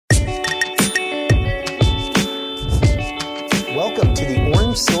Welcome to the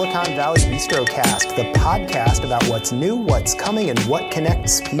Orange Silicon Valley Bistrocast, the podcast about what's new, what's coming, and what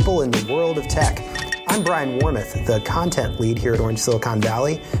connects people in the world of tech. I'm Brian Warmoth, the content lead here at Orange Silicon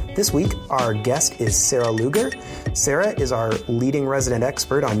Valley. This week, our guest is Sarah Luger. Sarah is our leading resident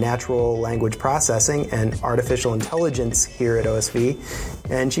expert on natural language processing and artificial intelligence here at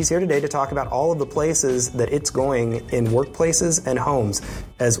OSV. And she's here today to talk about all of the places that it's going in workplaces and homes,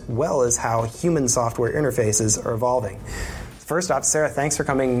 as well as how human software interfaces are evolving. First off, Sarah, thanks for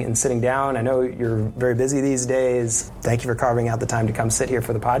coming and sitting down. I know you're very busy these days. Thank you for carving out the time to come sit here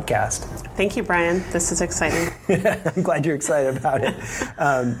for the podcast. Thank you, Brian. This is exciting. I'm glad you're excited about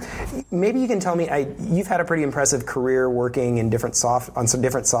it. Maybe you can tell me, you've had a pretty impressive career working in on some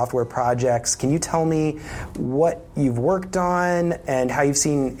different software projects. Can you tell me what you've worked on and how you've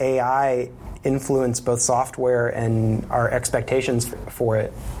seen AI influence both software and our expectations for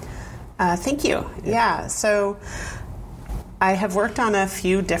it? Thank you. Yeah, so I have worked on a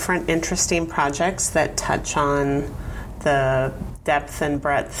few different interesting projects that touch on the depth and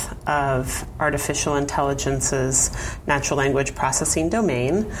breadth of artificial intelligence's natural language processing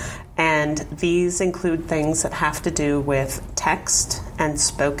domain. And these include things that have to do with text and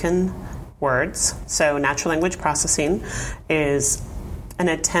spoken words. So natural language processing is an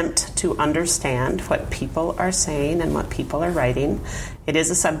attempt to understand what people are saying and what people are writing. It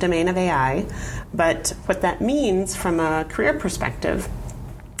is a subdomain of AI, but what that means from a career perspective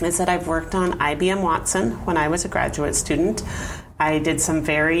is that I've worked on IBM Watson when I was a graduate student. I did some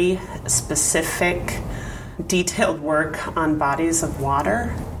very specific, detailed work on bodies of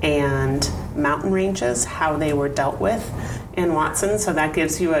water and mountain ranges, how they were dealt with in Watson. So that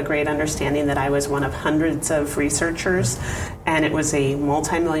gives you a great understanding that I was one of hundreds of researchers, and it was a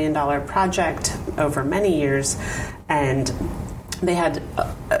multi-million-dollar project over many years, and they had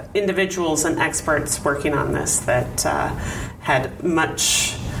individuals and experts working on this that had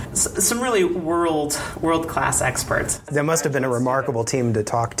some really world-class experts. That must have been a remarkable team to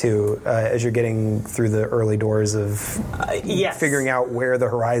talk to as you're getting through the early doors of figuring out where the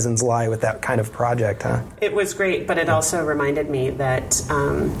horizons lie with that kind of project, huh? It was great, but it also reminded me that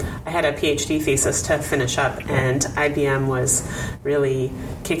I had a PhD thesis to finish up, and IBM was really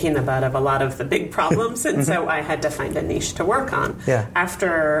kicking the butt of a lot of the big problems, and so I had to find a niche to work on. Yeah.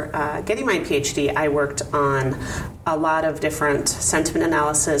 After getting my PhD, I worked on a lot of different sentiment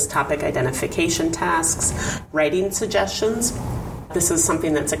analysis, topic identification tasks, writing suggestions. This is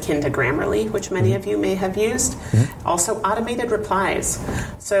something that's akin to Grammarly, which many of you may have used. Also, automated replies.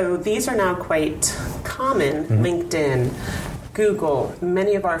 So these are now quite common. LinkedIn, Google,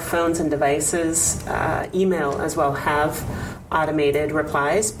 many of our phones and devices, email as well, have automated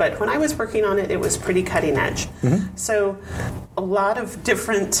replies, but when I was working on it, it was pretty cutting edge. So a lot of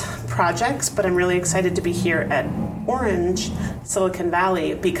different projects, but I'm really excited to be here at Orange, Silicon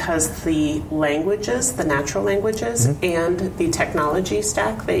Valley, because the languages, the natural languages, and the technology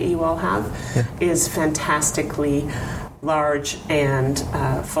stack that you all have is fantastically large and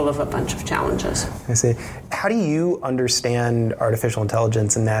full of a bunch of challenges. I see. How do you understand artificial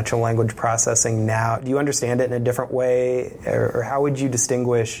intelligence and natural language processing now? Do you understand it in a different way? Or how would you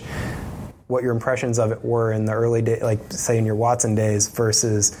distinguish what your impressions of it were in the early days, like say in your Watson days,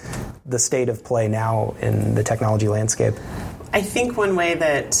 versus the state of play now in the technology landscape? I think one way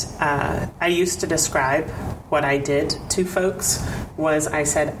that I used to describe what I did to folks was I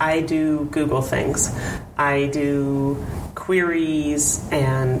said, I do Google things. I do queries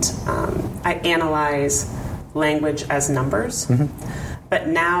and I analyze language as numbers. But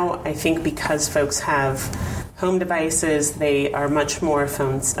now I think because folks have home devices, they are much more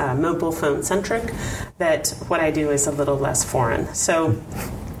mobile phone centric, that what I do is a little less foreign. So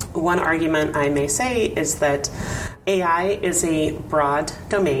one argument I may say is that AI is a broad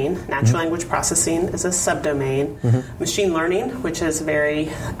domain. Natural language processing is a subdomain. Machine learning, which is a very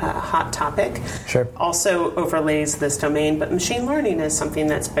hot topic, also overlays this domain. But machine learning is something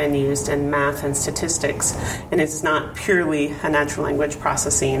that's been used in math and statistics, and it's not purely a natural language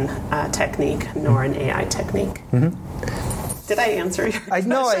processing technique, nor an AI technique. Did I answer your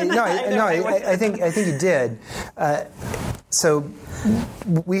question? I think you did. So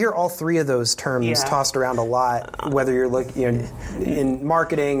we hear all three of those terms tossed around a lot, whether you're looking in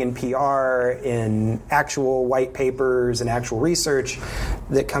marketing and PR, in actual white papers and actual research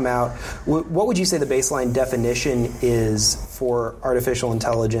that come out. What would you say the baseline definition is for artificial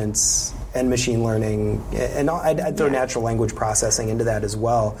intelligence and machine learning? And I'd throw natural language processing into that as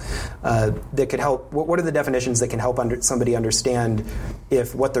well. That could help. What are the definitions that can help somebody understand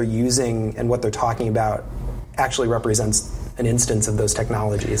if what they're using and what they're talking about actually represents an instance of those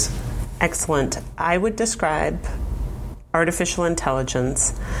technologies? Excellent. I would describe artificial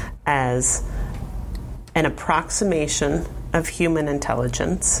intelligence as an approximation of human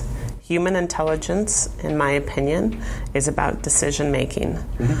intelligence. Human intelligence, in my opinion, is about decision making.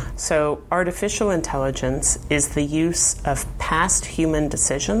 So artificial intelligence is the use of past human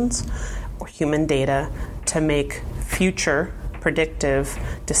decisions or human data to make future predictive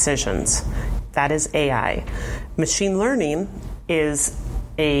decisions. That is AI. Machine learning is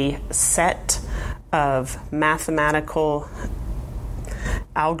a set of mathematical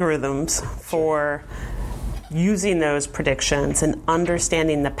algorithms for using those predictions and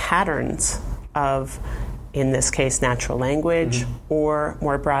understanding the patterns of, in this case, natural language, or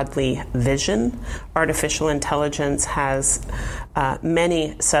more broadly, vision. Artificial intelligence has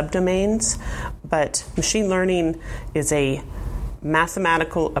many subdomains, but machine learning is a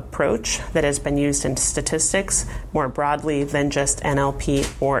mathematical approach that has been used in statistics more broadly than just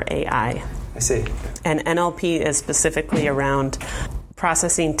NLP or AI. I see. And NLP is specifically around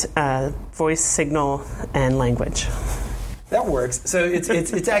processing voice, signal, and language. That works. So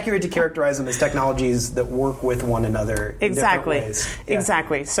it's accurate to characterize them as technologies that work with one another in different ways. Yeah.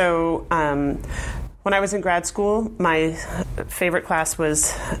 Exactly. So when I was in grad school, my favorite class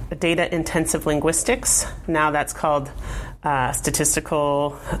was data-intensive linguistics. Now that's called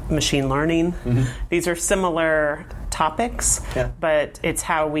statistical machine learning. These are similar topics, but it's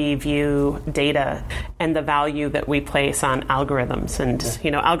how we view data and the value that we place on algorithms. And,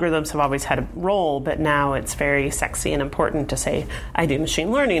 algorithms have always had a role, but now it's very sexy and important to say, I do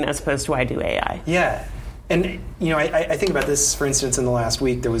machine learning as opposed to I do AI. Yeah. And, I think about this, for instance, in the last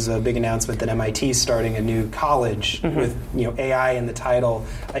week, there was a big announcement that MIT is starting a new college with, AI in the title.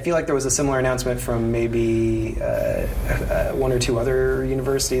 I feel like there was a similar announcement from maybe one or two other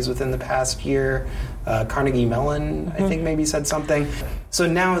universities within the past year. Carnegie Mellon, I think, maybe said something. So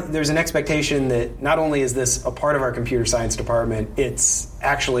now there's an expectation that not only is this a part of our computer science department, it's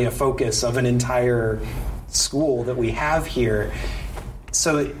actually a focus of an entire school that we have here.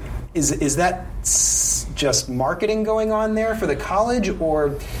 So is that just marketing going on there for the college,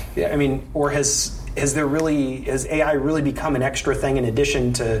 or has AI really become an extra thing in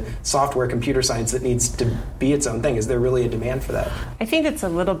addition to software computer science that needs to be its own thing? Is there really a demand for that? I think it's a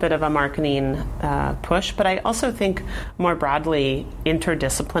little bit of a marketing push, but I also think more broadly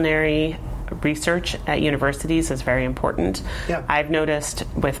interdisciplinary research at universities is very important. Yeah. I've noticed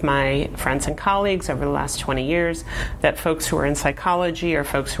with my friends and colleagues over the last 20 years that folks who are in psychology or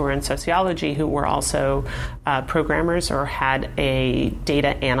folks who are in sociology who were also programmers or had a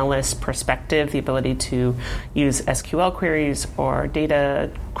data analyst perspective, the ability to use SQL queries or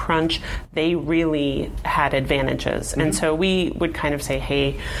data crunch, they really had advantages. And so we would kind of say,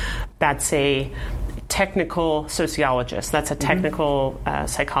 hey, that's a technical sociologist. That's a technical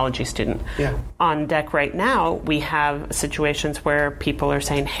psychology student. Yeah. On deck right now, we have situations where people are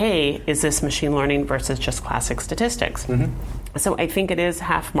saying, hey, is this machine learning versus just classic statistics? So I think it is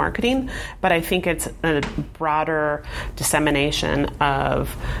half marketing, but I think it's a broader dissemination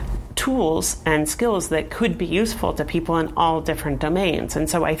of tools and skills that could be useful to people in all different domains. And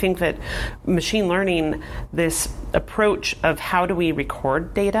so I think that machine learning, this approach of how do we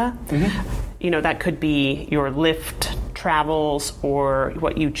record data, that could be your Lyft travels or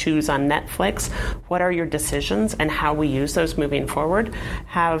what you choose on Netflix. What are your decisions and how we use those moving forward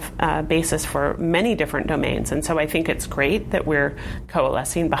have a basis for many different domains. And so I think it's great that we're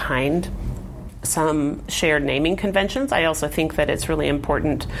coalescing behind some shared naming conventions. I also think that it's really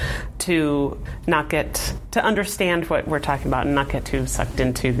important to understand what we're talking about and not get too sucked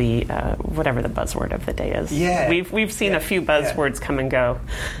into the whatever the buzzword of the day is. Yeah, we've seen a few buzzwords come and go.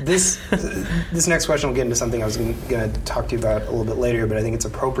 This next question will get into something I was going to talk to you about a little bit later, but I think it's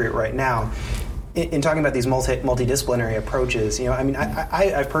appropriate right now. In talking about these multidisciplinary approaches,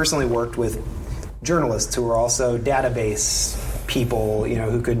 I've personally worked with journalists who are also database people,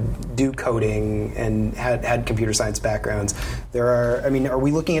 who could do coding and had computer science backgrounds. Are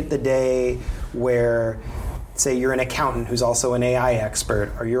we looking at the day where, say, you're an accountant who's also an AI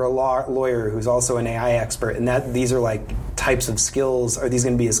expert, or you're a lawyer who's also an AI expert, and that these are like types of skills? Are these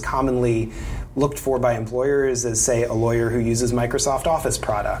going to be as commonly looked for by employers as, say, a lawyer who uses Microsoft Office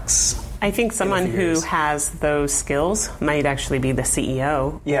products? I think someone who has those skills might actually be the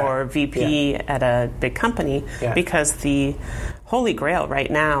CEO or VP at a big company, because the holy grail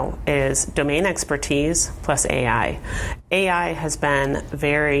right now is domain expertise plus AI. AI has been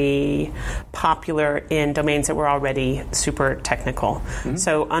very popular in domains that were already super technical.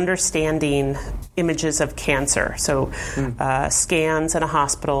 So understanding images of cancer, scans in a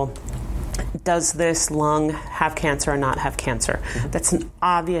hospital, does this lung have cancer or not have cancer? Mm-hmm. That's an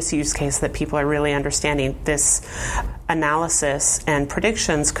obvious use case that people are really understanding. This analysis and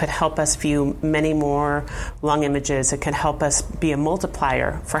predictions could help us view many more lung images. It could help us be a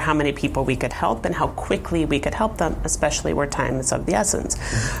multiplier for how many people we could help and how quickly we could help them, especially where time is of the essence.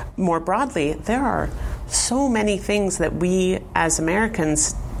 Mm-hmm. More broadly, there are so many things that we as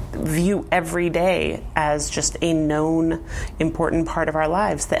Americans view every day as just a known important part of our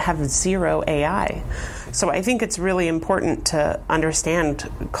lives that have zero AI. So I think it's really important to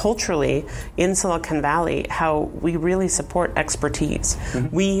understand culturally in Silicon Valley how we really support expertise.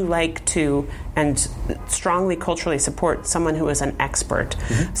 Mm-hmm. We like to and strongly culturally support someone who is an expert.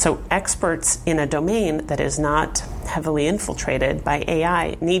 Mm-hmm. So experts in a domain that is not heavily infiltrated by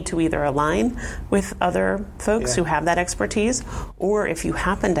AI need to either align with other folks who have that expertise, or if you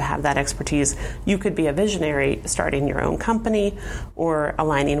happen to have that expertise, you could be a visionary starting your own company or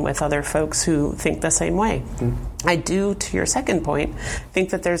aligning with other folks who think the same way. Mm-hmm. I do, to your second point, think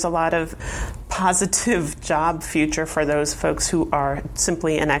that there's a lot of positive job future for those folks who are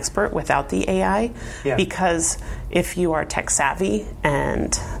simply an expert without the AI, because if you are tech savvy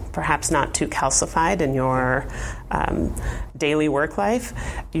and perhaps not too calcified in your daily work life,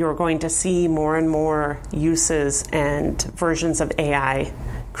 you're going to see more and more uses and versions of AI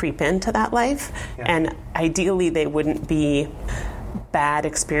creep into that life. And ideally, they wouldn't be bad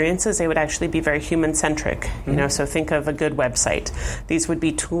experiences. They would actually be very human-centric. Mm-hmm. So think of a good website. These would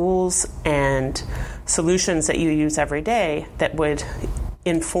be tools and solutions that you use every day that would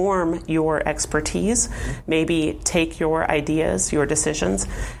inform your expertise, maybe take your ideas, your decisions,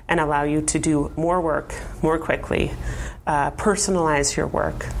 and allow you to do more work more quickly, personalize your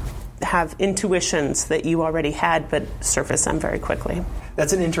work, have intuitions that you already had, but surface them very quickly.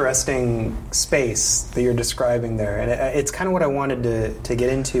 That's an interesting space that you're describing there, and it's kind of what I wanted to get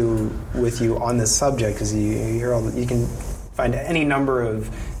into with you on this subject, because you hear you can find any number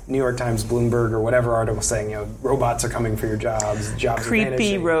of New York Times, Bloomberg, or whatever article saying, robots are coming for your jobs. Jobs creepy are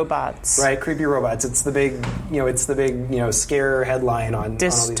vanishing. Robots, right? Creepy robots. It's the big, scare headline on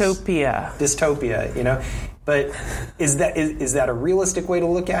dystopia. On dystopia, But is that a realistic way to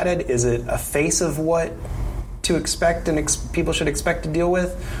look at it? Is it a face of what to expect and people should expect to deal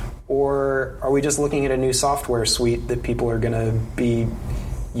with? Or are we just looking at a new software suite that people are going to be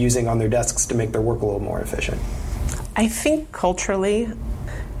using on their desks to make their work a little more efficient? I think culturally,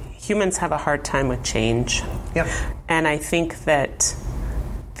 humans have a hard time with change. Yeah. And I think that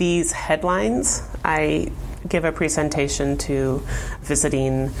these headlines, I give a presentation to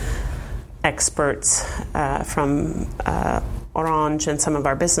visiting experts from Orange and some of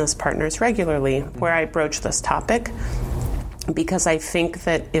our business partners regularly, where I broach this topic, because I think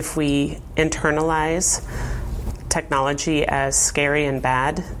that if we internalize technology as scary and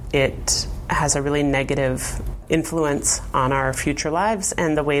bad, it has a really negative influence on our future lives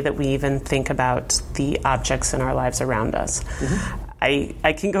and the way that we even think about the objects in our lives around us. Mm-hmm.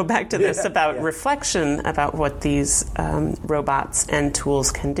 I can go back to this about reflection about what these robots and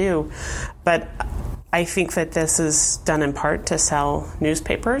tools can do, but I think that this is done in part to sell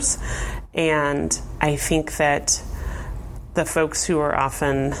newspapers, and I think that the folks who are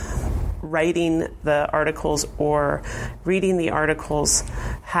often writing the articles or reading the articles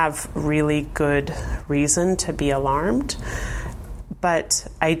have really good reason to be alarmed. But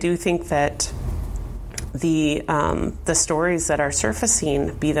I do think that the stories that are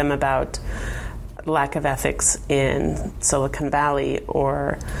surfacing, be them about lack of ethics in Silicon Valley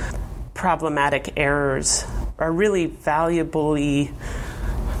or problematic errors, are really valuably,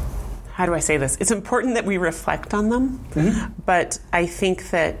 how do I say this? It's important that we reflect on them, but I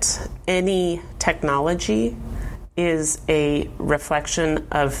think that any technology is a reflection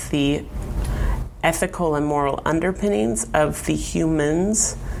of the ethical and moral underpinnings of the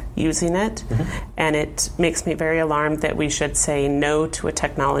humans using it, and it makes me very alarmed that we should say no to a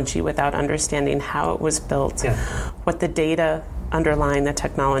technology without understanding how it was built, what the data underlying the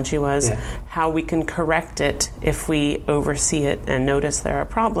technology was, how we can correct it if we oversee it and notice there are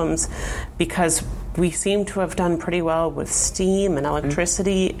problems, because we seem to have done pretty well with steam and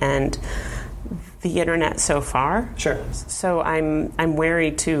electricity and the internet so far. Sure. So I'm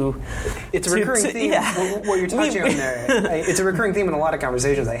wary to... It's a recurring theme. What you're touching on there, it's a recurring theme in a lot of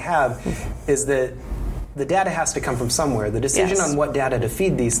conversations I have, is that the data has to come from somewhere. The decision on what data to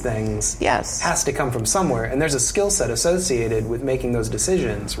feed these things has to come from somewhere. And there's a skill set associated with making those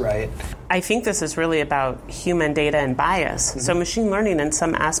decisions, right? I think this is really about human data and bias. So machine learning in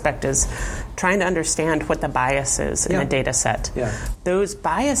some aspect is trying to understand what the bias is in a data set. Those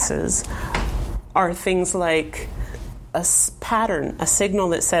biases are things like pattern, a signal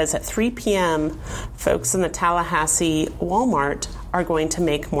that says at 3 p.m., folks in the Tallahassee Walmart are going to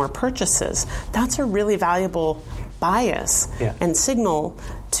make more purchases. That's a really valuable bias and signal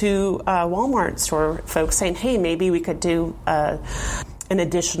to Walmart store folks saying, hey, maybe we could do an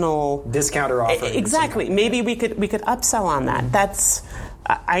additional discount or offer. Exactly. Maybe we could upsell on that. That's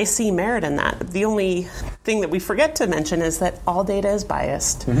I see merit in that. The only thing that we forget to mention is that all data is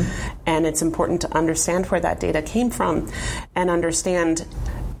biased, and it's important to understand where that data came from and understand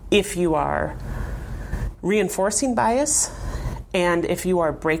if you are reinforcing bias and if you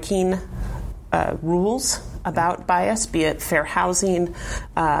are breaking rules about bias, be it fair housing,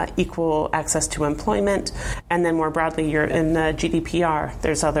 equal access to employment, and then more broadly, you're in the GDPR.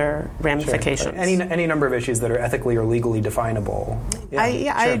 There's other ramifications. Sure. Any number of issues that are ethically or legally definable.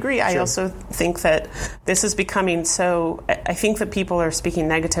 I agree. Sure. I also think that this is becoming so. I think that people are speaking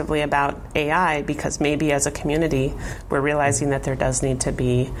negatively about AI because maybe as a community we're realizing that there does need to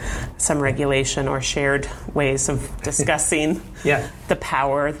be some regulation or shared ways of discussing the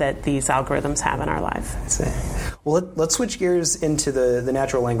power that these algorithms have in our life. Well, let's switch gears into the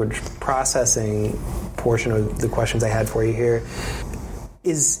natural language processing portion of the questions I had for you here.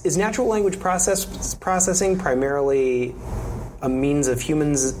 Is natural language processing primarily a means of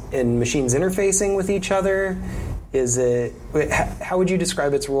humans and machines interfacing with each other? How would you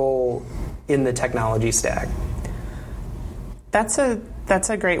describe its role in the technology stack? That's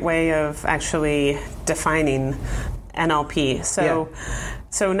a great way of actually defining NLP.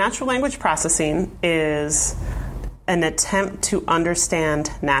 So natural language processing is an attempt to understand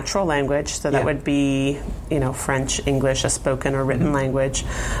natural language, so that would be, French, English, a spoken or written language,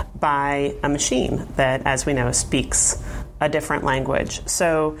 by a machine that, as we know, speaks a different language.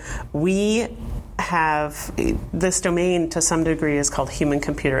 So we have this domain to some degree is called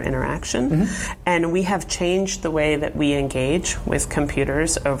human-computer interaction, and we have changed the way that we engage with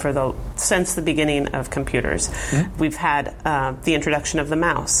computers since the beginning of computers. We've had the introduction of the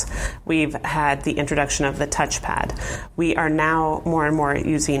mouse. We've had the introduction of the touchpad. We are now more and more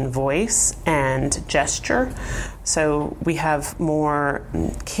using voice and gesture. So we have more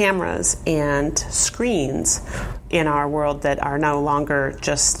cameras and screens in our world that are no longer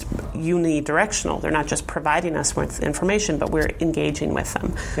just unidirectional. They're not just providing us with information, but we're engaging with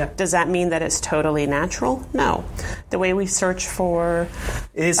them. Does that mean that it's totally natural? No. The way we search for...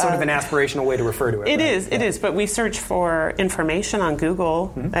 It is sort of an aspirational way to refer to it. It is, but we search for information on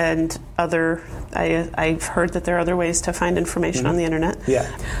Google and other... I've heard that there are other ways to find information on the internet.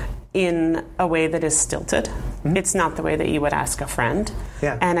 In a way that is stilted. It's not the way that you would ask a friend.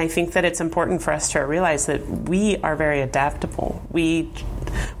 And I think that it's important for us to realize that we are very adaptable.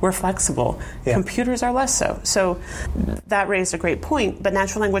 We're flexible. Computers are less so. So that raised a great point, but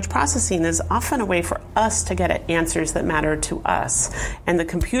natural language processing is often a way for us to get at answers that matter to us. And the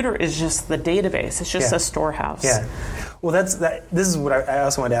computer is just the database. It's just a storehouse. Well, this is what I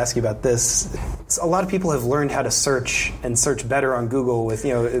also wanted to ask you about this. A lot of people have learned how to search and search better on Google with,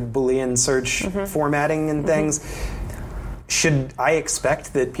 Boolean search formatting and things. Should I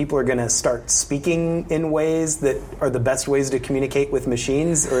expect that people are going to start speaking in ways that are the best ways to communicate with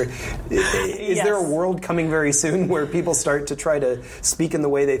machines? Or is there a world coming very soon where people start to try to speak in the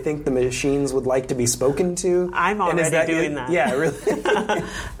way they think the machines would like to be spoken to? I'm already doing that. Yeah, really?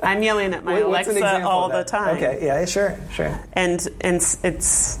 I'm yelling at my Alexa all the time. Okay, yeah, sure. And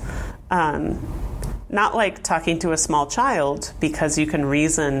it's... not like talking to a small child, because you can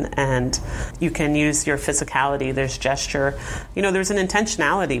reason and you can use your physicality. There's gesture. There's an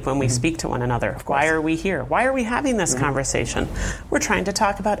intentionality when we speak to one another. Why are we here? Why are we having this conversation? We're trying to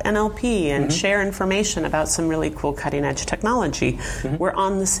talk about NLP and share information about some really cool cutting-edge technology. We're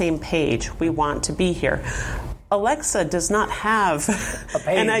on the same page. We want to be here. Alexa does not have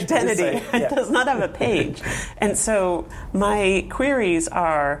an identity. It does not have a page. And so my queries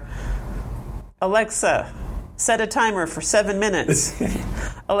are... Alexa, set a timer for 7 minutes.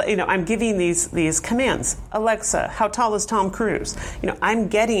 I'm giving these commands. Alexa, how tall is Tom Cruise? I'm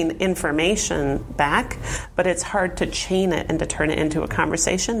getting information back, but it's hard to chain it and to turn it into a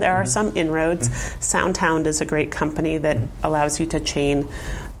conversation. There are some inroads. SoundHound is a great company that allows you to chain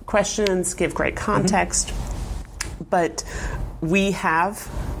questions, give great context. But we have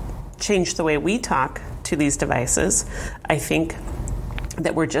changed the way we talk to these devices. I think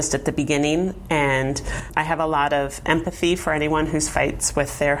that we're just at the beginning, and I have a lot of empathy for anyone who fights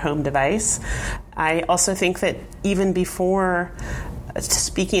with their home device. I also think that even before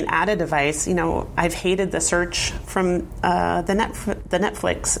speaking at a device, I've hated the search from the the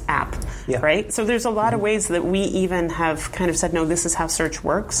Netflix app, Yeah. right? So there's a lot of ways that we even have kind of said, no, this is how search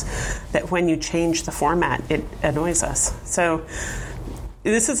works, that when you change the format, it annoys us. So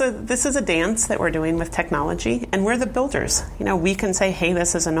this is a dance that we're doing with technology, and we're the builders. We can say, hey,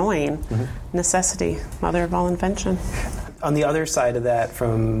 this is annoying. Necessity, mother of all invention. On the other side of that,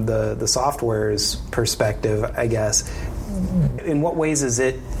 from the software's perspective, I guess, in what ways is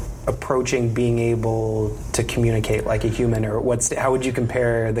it approaching being able to communicate like a human, or how would you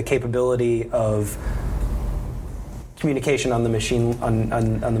compare the capability of communication on the machine on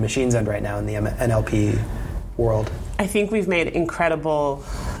the machine's end right now in the NLP world? I think we've made incredible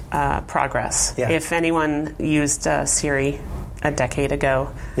progress. Yeah. If anyone used Siri a decade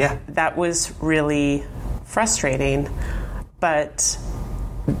ago, that was really frustrating. But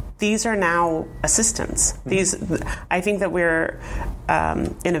these are now assistants. I think that we're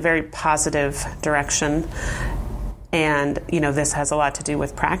in a very positive direction. And, this has a lot to do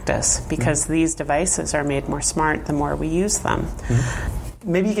with practice, because these devices are made more smart the more we use them.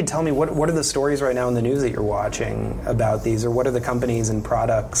 Maybe you could tell me, what are the stories right now in the news that you're watching about these, or what are the companies and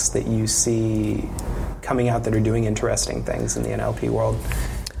products that you see coming out that are doing interesting things in the NLP world?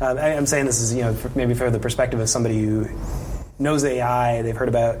 I'm saying this is, maybe for the perspective of somebody who knows AI, they've heard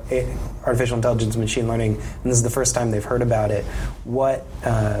about artificial intelligence, machine learning, and this is the first time they've heard about it. What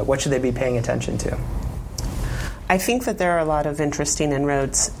should they be paying attention to? I think that there are a lot of interesting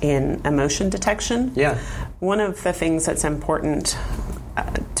inroads in emotion detection. Yeah. One of the things that's important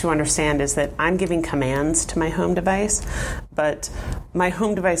to understand is that I'm giving commands to my home device, but my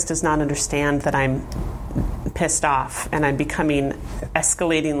home device does not understand that I'm pissed off, and I'm becoming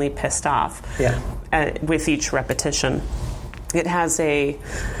escalatingly pissed off with each repetition. It has a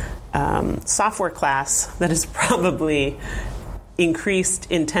software class that is probably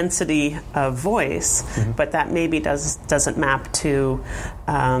increased intensity of voice, but that maybe doesn't map to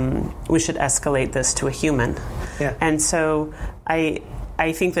we should escalate this to a human. Yeah. And so I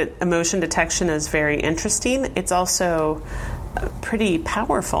think that emotion detection is very interesting. It's also pretty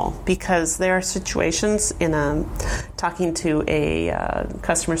powerful, because there are situations in talking to a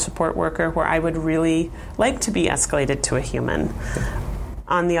customer support worker where I would really like to be escalated to a human.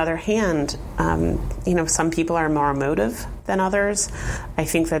 On the other hand, some people are more emotive than others. I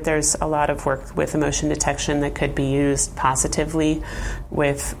think that there's a lot of work with emotion detection that could be used positively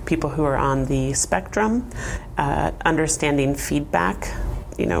with people who are on the spectrum, understanding feedback.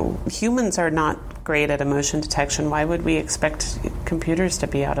 Humans are not great at emotion detection. Why would we expect computers to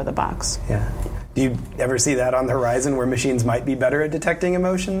be out of the box? Yeah. Do you ever see that on the horizon, where machines might be better at detecting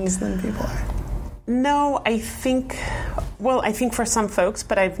emotions than people are? No, I think for some folks,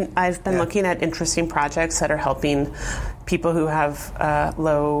 but I've been looking at interesting projects that are helping people who have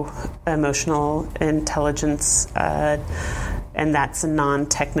low emotional intelligence, and that's a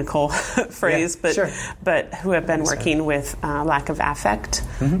non-technical phrase, but who have been working with lack of affect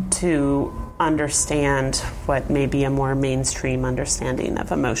to understand what may be a more mainstream understanding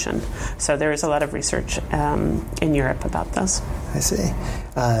of emotion. So there is a lot of research in Europe about this. I see.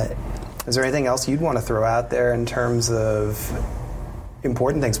 Is there anything else you'd want to throw out there in terms of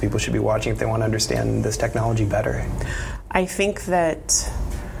important things people should be watching if they want to understand this technology better? I think that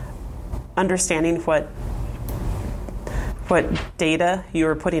understanding what data you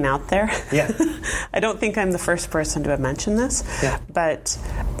are putting out there. Yeah. I don't think I'm the first person to have mentioned this, but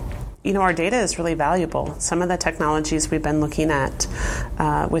our data is really valuable. Some of the technologies we've been looking at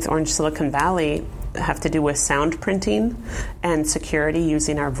with Orange Silicon Valley have to do with sound printing and security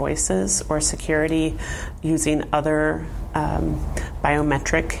using our voices, or security using other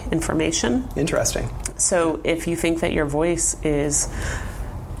biometric information. Interesting. So if you think that your voice is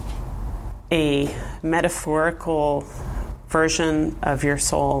a metaphorical version of your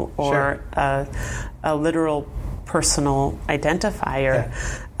soul, or a literal personal identifier,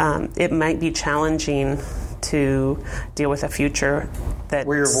 it might be challenging to deal with a future that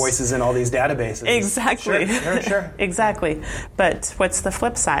where your voice is in all these databases. Exactly. Sure. Exactly. But what's the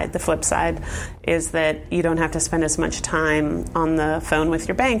flip side? The flip side is that you don't have to spend as much time on the phone with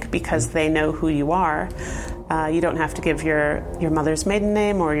your bank, because they know who you are. You don't have to give your mother's maiden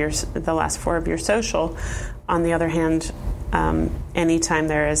name or the last four of your social. On the other hand, anytime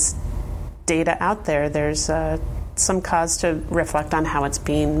there is data out there, there's some cause to reflect on how it's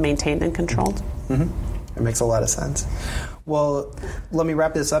being maintained and controlled. It makes a lot of sense. Well, let me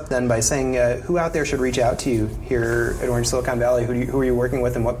wrap this up then by saying who out there should reach out to you here at Orange Silicon Valley? Who are you working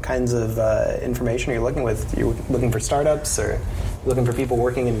with, and what kinds of information are you looking with? Are you looking for startups, or looking for people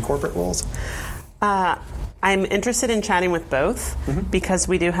working in corporate roles? I'm interested in chatting with both, because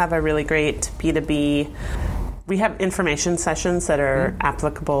we do have a really great B2B we have information sessions that are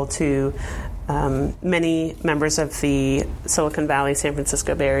applicable to many members of the Silicon Valley, San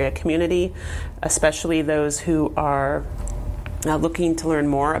Francisco Bay Area community, especially those who are looking to learn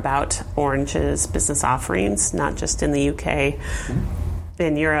more about Orange's business offerings, not just in the UK,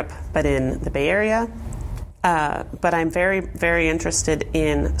 in Europe, but in the Bay Area. But I'm very, very interested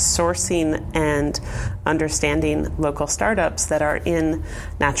in sourcing and understanding local startups that are in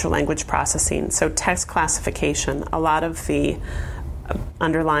natural language processing. So text classification, a lot of the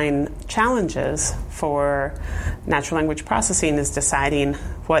underlying challenges for natural language processing is deciding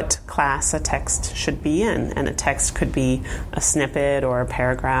what class a text should be in. And a text could be a snippet or a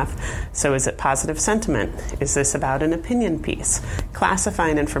paragraph. So is it positive sentiment? Is this about an opinion piece?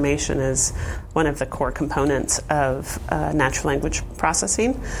 Classifying information is one of the core components of natural language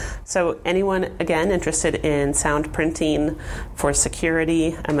processing. So anyone, again, interested in sound printing for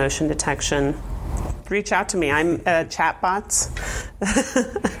security, emotion detection, reach out to me. I'm chatbots.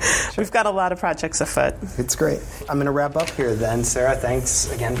 We've got a lot of projects afoot. It's great. I'm going to wrap up here then. Sarah,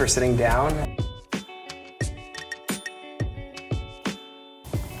 thanks again for sitting down.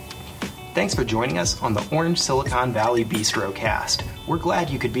 Thanks for joining us on the Orange Silicon Valley Bistrocast. We're glad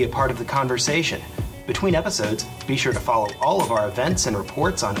you could be a part of the conversation. Between episodes, be sure to follow all of our events and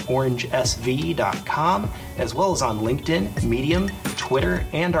reports on orangesv.com, as well as on LinkedIn, Medium, Twitter,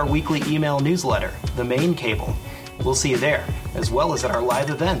 and our weekly email newsletter, The Main Cable. We'll see you there, as well as at our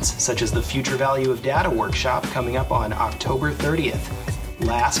live events, such as the Future Value of Data workshop coming up on October 30th.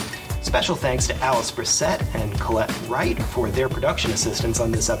 Last, special thanks to Alice Brissett and Colette Wright for their production assistance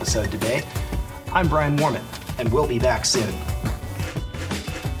on this episode today. I'm Brian Warmith, and we'll be back soon.